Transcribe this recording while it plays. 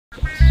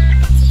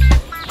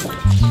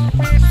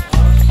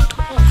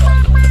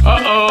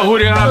So who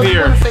do you have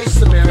here? Face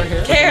the mirror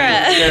here.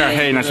 Kara. Kara.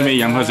 Hey, nice to meet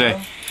you. I'm Jose.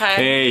 Hi.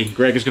 Hey,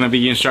 Greg is gonna be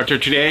your instructor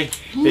today.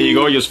 There you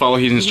go. You just follow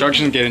his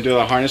instructions. Get into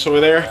the harness over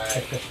there.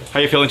 How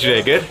you feeling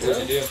today? Good?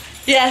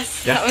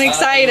 Yes, Yeah. I'm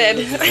excited.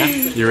 Yeah?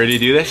 You ready to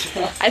do this?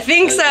 I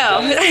think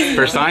so.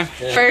 First time?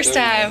 First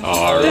time.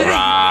 All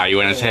right. You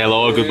want to say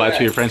hello, goodbye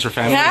to your friends or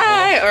family?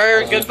 Hi,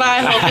 or goodbye,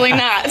 hopefully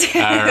not.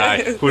 All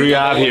right. Who do you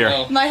have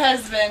here? My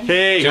husband.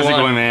 Hey, how's it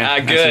going,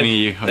 man? Good. Nice to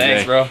meet you.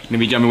 Thanks, bro. Gonna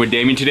be jumping with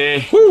Damien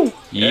today. Woo!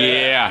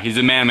 Yeah, he's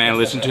a man, man.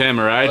 Listen to him,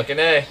 all right? Fucking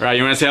A. All right,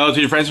 you want to say hello to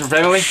your friends or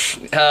family?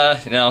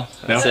 No.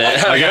 That's No?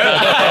 it. Okay.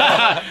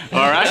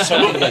 All right.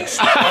 On the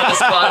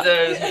spot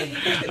there.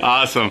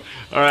 Awesome.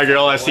 All right,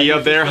 girl. I see you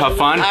up there. Have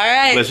fun. All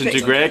right. Listen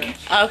to Greg.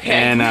 Okay.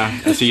 And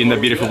I'll see you in the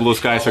beautiful blue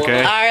skies,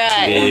 okay? All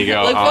right. There you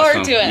go. Look Awesome.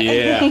 forward to it.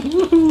 Yeah.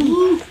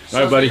 So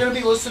All right, buddy. you're gonna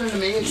be listening to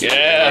me.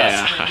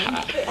 Yeah.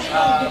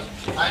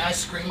 I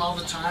scream all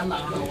the time. I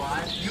don't know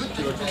why. You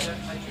think that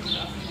I do.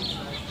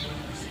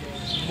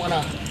 You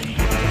wanna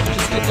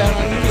just get down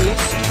on your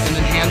knees and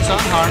then hands on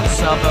harness,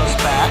 elbows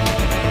back,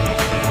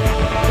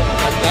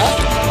 like that.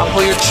 I'll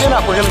pull your chin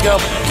up. We're gonna go.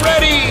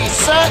 Ready,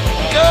 set,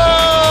 go.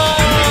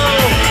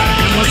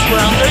 And once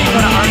we're out there, you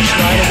wanna arch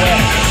right away.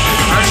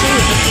 Arching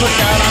is just look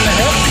out on the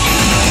hip.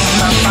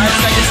 About 5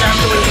 seconds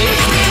after we leave,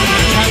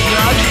 you have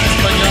your arch,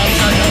 put your arms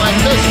out like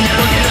this.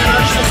 Look at that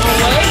arch the whole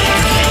way.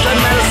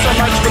 Doesn't matter so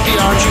much with the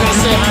arch. You're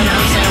gonna say hi to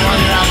Jose while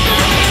you're out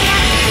there.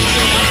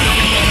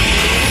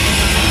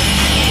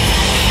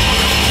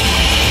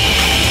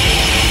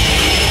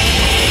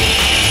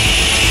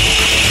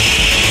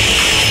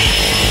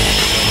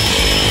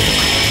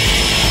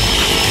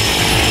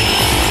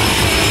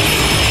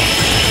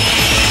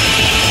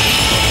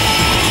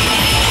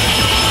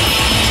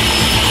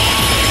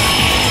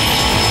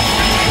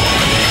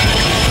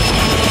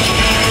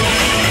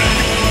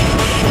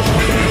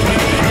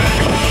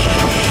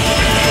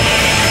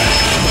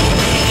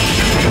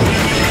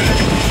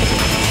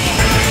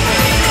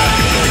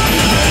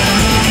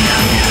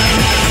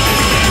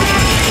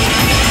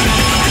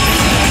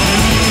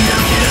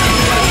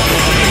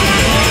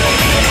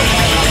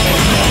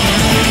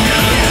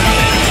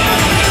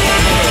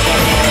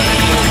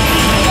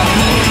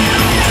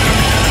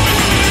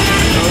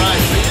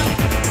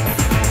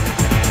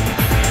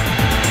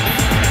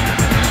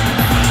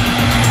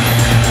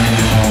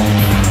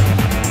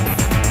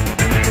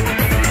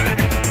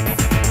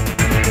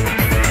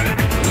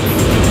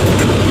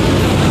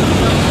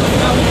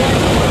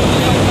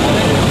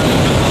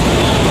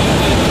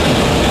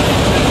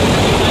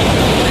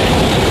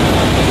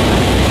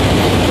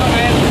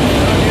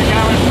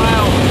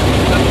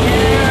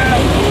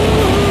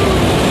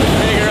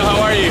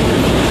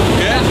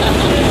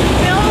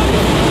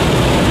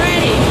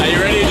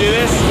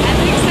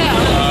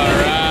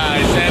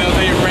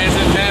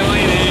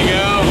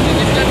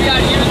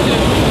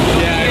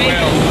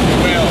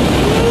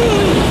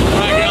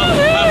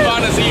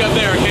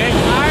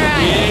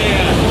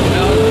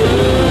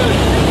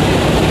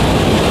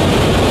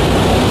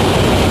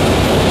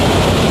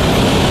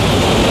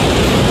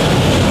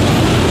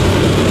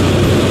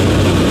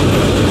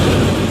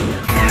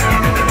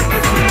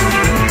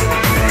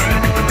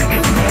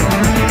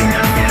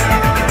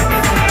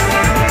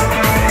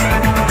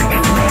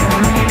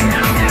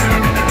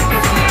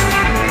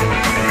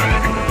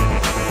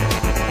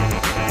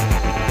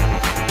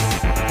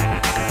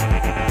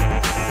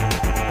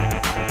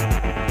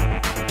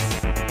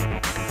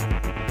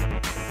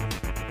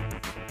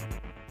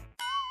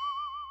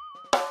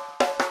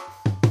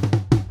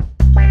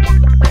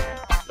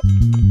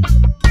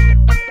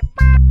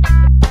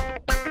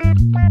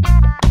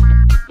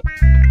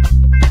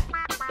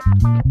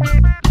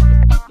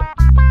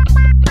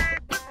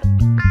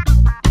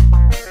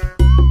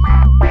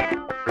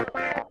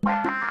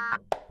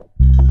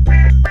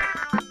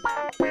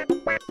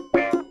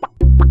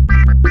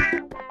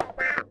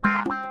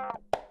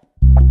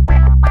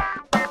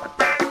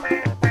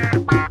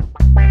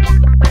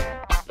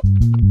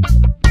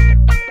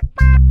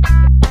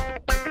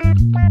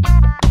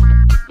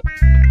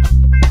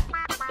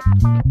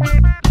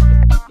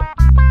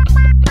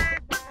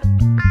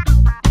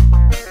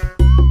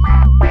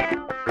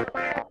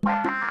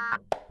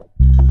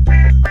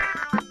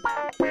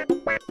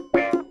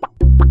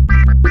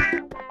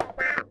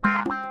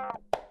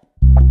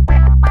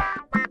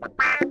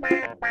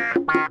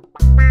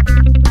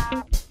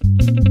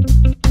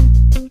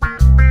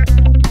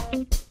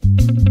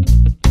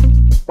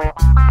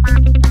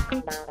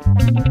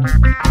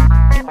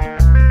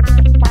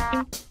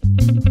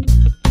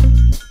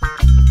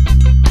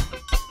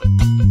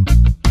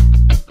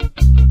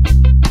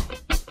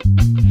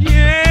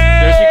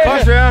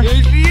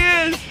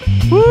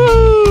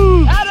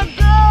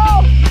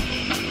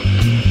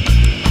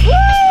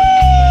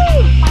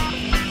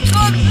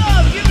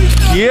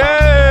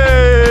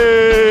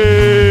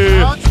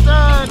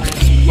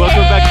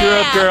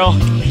 Girl.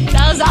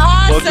 That was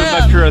awesome. Welcome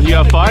back, girl. You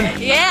have fun?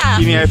 Yeah.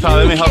 Give me a pal.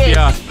 Let me help you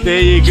out. There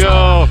you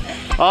go.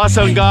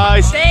 Awesome,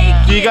 guys.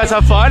 Thank Do you guys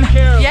have fun?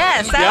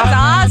 Yes,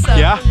 that was awesome.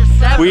 Yeah?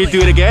 Will you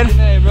do it again?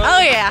 Oh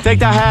yeah. Take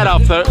that hat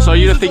off so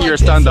you don't think you're a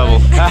stunt double.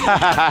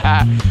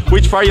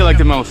 Which part you like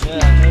the most?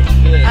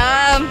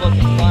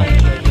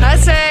 I'd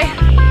say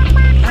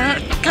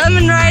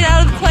coming right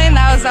out of the plane,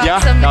 that was awesome. Yeah,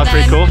 that was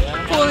pretty cool.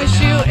 Pulling the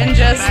chute and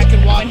just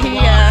when he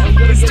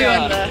was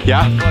doing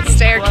the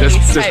staircase.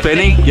 The type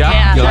spinning? thing.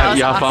 Yeah? You that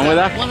was have fun with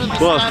that?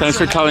 awesome. Well, thanks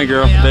for coming,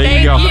 girl. There Thank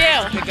you go.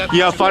 You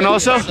you. have fun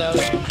also?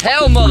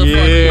 Hell,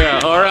 motherfucker.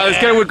 Yeah. Alright, let's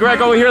get it with Greg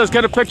over here. Let's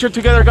get a picture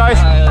together, guys.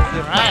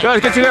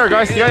 Guys, get together,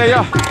 guys.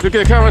 Yeah. Look at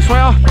the camera,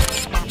 smile.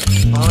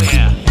 Oh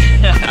yeah.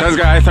 Thanks,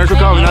 guys. Thanks for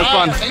coming. That was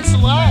fun. Thanks a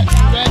lot.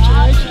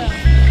 Congratulations.